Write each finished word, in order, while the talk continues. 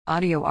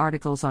Audio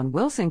articles on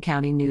Wilson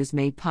County News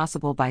made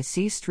possible by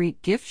C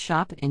Street Gift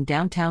Shop in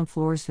downtown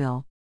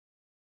Floresville.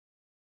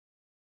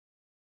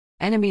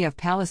 Enemy of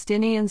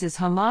Palestinians is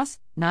Hamas,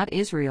 not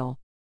Israel.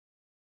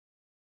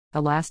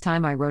 The last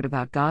time I wrote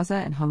about Gaza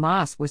and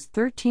Hamas was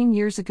 13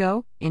 years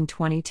ago, in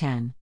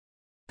 2010.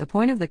 The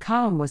point of the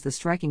column was the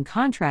striking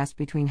contrast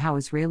between how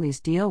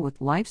Israelis deal with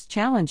life's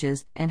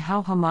challenges and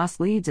how Hamas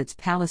leads its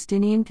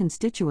Palestinian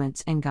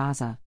constituents in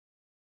Gaza.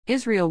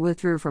 Israel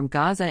withdrew from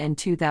Gaza in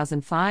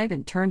 2005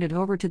 and turned it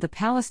over to the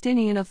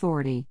Palestinian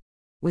Authority.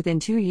 Within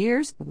 2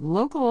 years of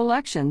local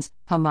elections,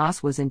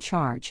 Hamas was in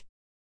charge.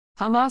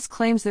 Hamas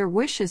claims their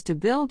wish is to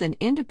build an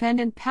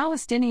independent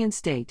Palestinian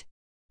state.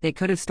 They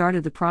could have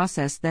started the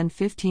process then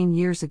 15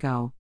 years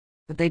ago.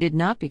 But they did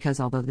not because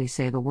although they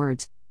say the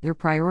words, their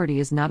priority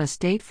is not a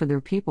state for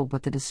their people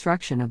but the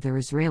destruction of their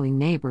Israeli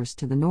neighbors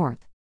to the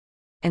north.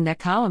 In that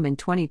column in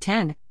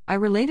 2010, I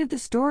related the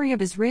story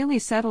of Israeli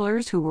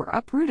settlers who were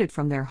uprooted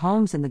from their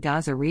homes in the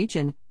Gaza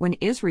region when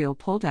Israel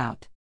pulled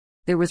out.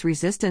 There was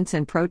resistance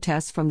and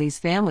protests from these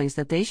families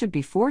that they should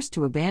be forced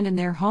to abandon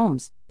their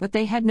homes, but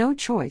they had no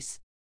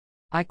choice.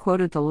 I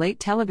quoted the late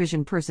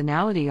television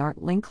personality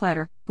Art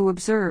Linkletter, who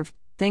observed,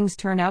 "Things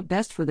turn out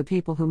best for the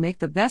people who make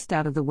the best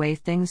out of the way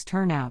things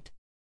turn out."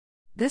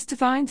 This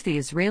defines the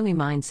Israeli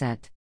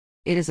mindset.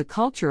 It is a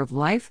culture of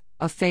life,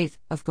 of faith,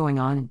 of going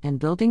on and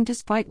building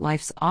despite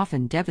life's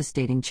often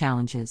devastating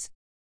challenges.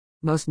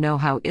 Most know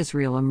how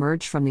Israel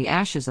emerged from the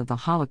ashes of the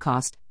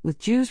Holocaust, with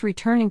Jews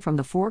returning from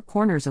the four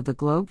corners of the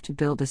globe to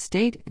build a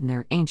state in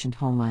their ancient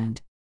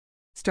homeland.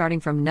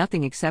 Starting from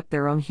nothing except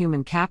their own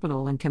human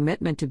capital and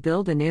commitment to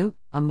build anew,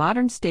 a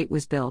modern state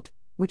was built,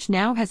 which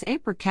now has a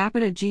per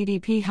capita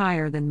GDP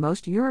higher than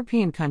most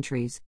European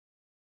countries.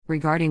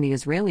 Regarding the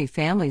Israeli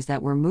families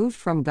that were moved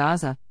from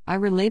Gaza, I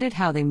related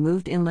how they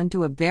moved inland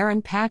to a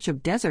barren patch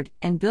of desert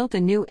and built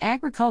a new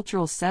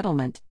agricultural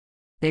settlement.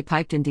 They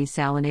piped in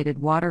desalinated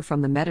water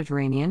from the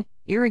Mediterranean,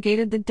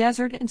 irrigated the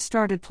desert and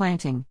started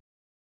planting.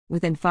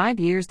 Within 5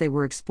 years they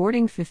were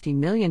exporting $50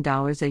 million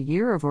a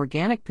year of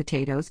organic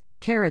potatoes,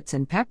 carrots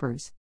and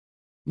peppers.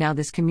 Now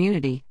this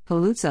community,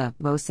 Palutza,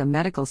 boasts a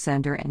medical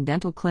center and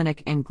dental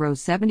clinic and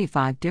grows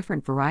 75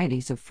 different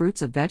varieties of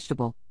fruits and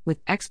vegetable, with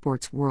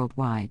exports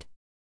worldwide.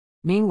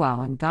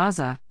 Meanwhile in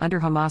Gaza,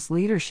 under Hamas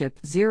leadership,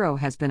 zero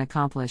has been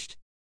accomplished.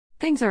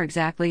 Things are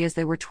exactly as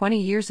they were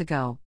 20 years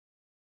ago.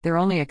 Their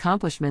only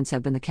accomplishments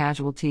have been the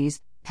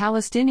casualties,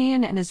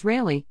 Palestinian and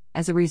Israeli,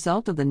 as a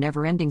result of the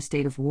never-ending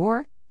state of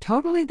war,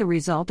 totally the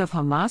result of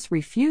Hamas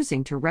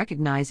refusing to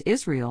recognize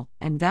Israel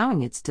and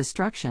vowing its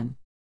destruction.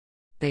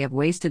 They have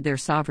wasted their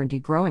sovereignty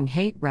growing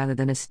hate rather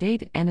than a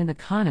state and an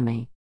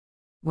economy.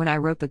 When I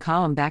wrote the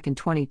column back in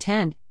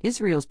 2010,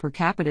 Israel's per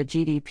capita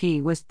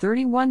GDP was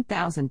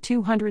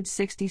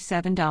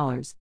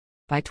 $31,267.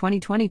 By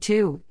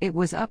 2022, it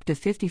was up to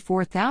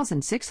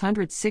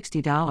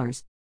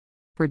 $54,660.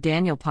 For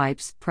Daniel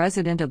Pipes,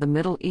 president of the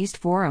Middle East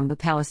Forum, the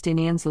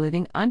Palestinians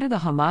living under the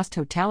Hamas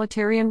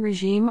totalitarian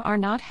regime are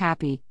not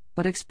happy,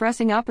 but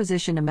expressing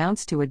opposition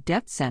amounts to a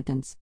death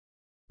sentence.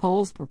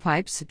 Polls for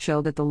Pipes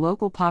show that the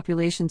local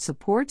population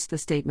supports the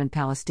statement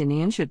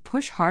Palestinians should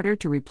push harder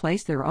to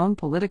replace their own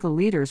political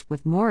leaders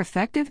with more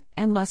effective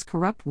and less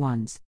corrupt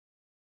ones.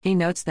 He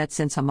notes that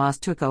since Hamas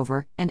took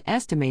over, an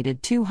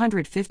estimated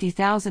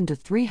 250,000 to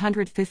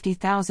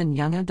 350,000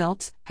 young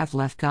adults have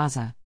left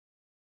Gaza.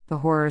 The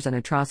horrors and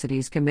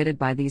atrocities committed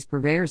by these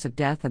purveyors of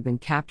death have been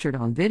captured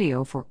on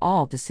video for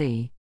all to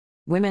see.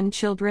 Women,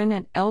 children,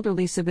 and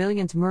elderly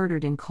civilians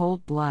murdered in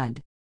cold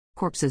blood.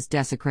 Corpses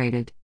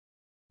desecrated.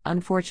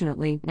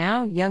 Unfortunately,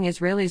 now young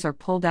Israelis are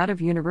pulled out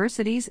of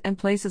universities and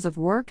places of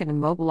work and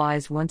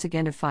immobilized once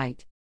again to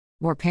fight.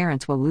 More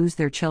parents will lose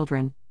their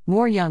children,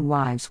 more young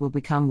wives will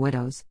become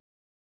widows.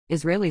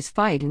 Israelis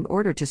fight in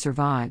order to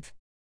survive.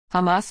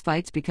 Hamas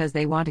fights because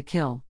they want to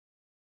kill.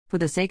 For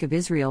the sake of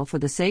Israel, for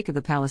the sake of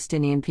the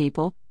Palestinian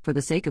people, for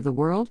the sake of the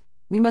world,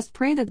 we must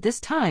pray that this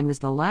time is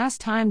the last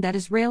time that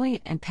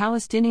Israeli and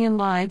Palestinian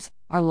lives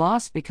are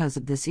lost because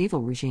of this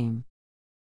evil regime.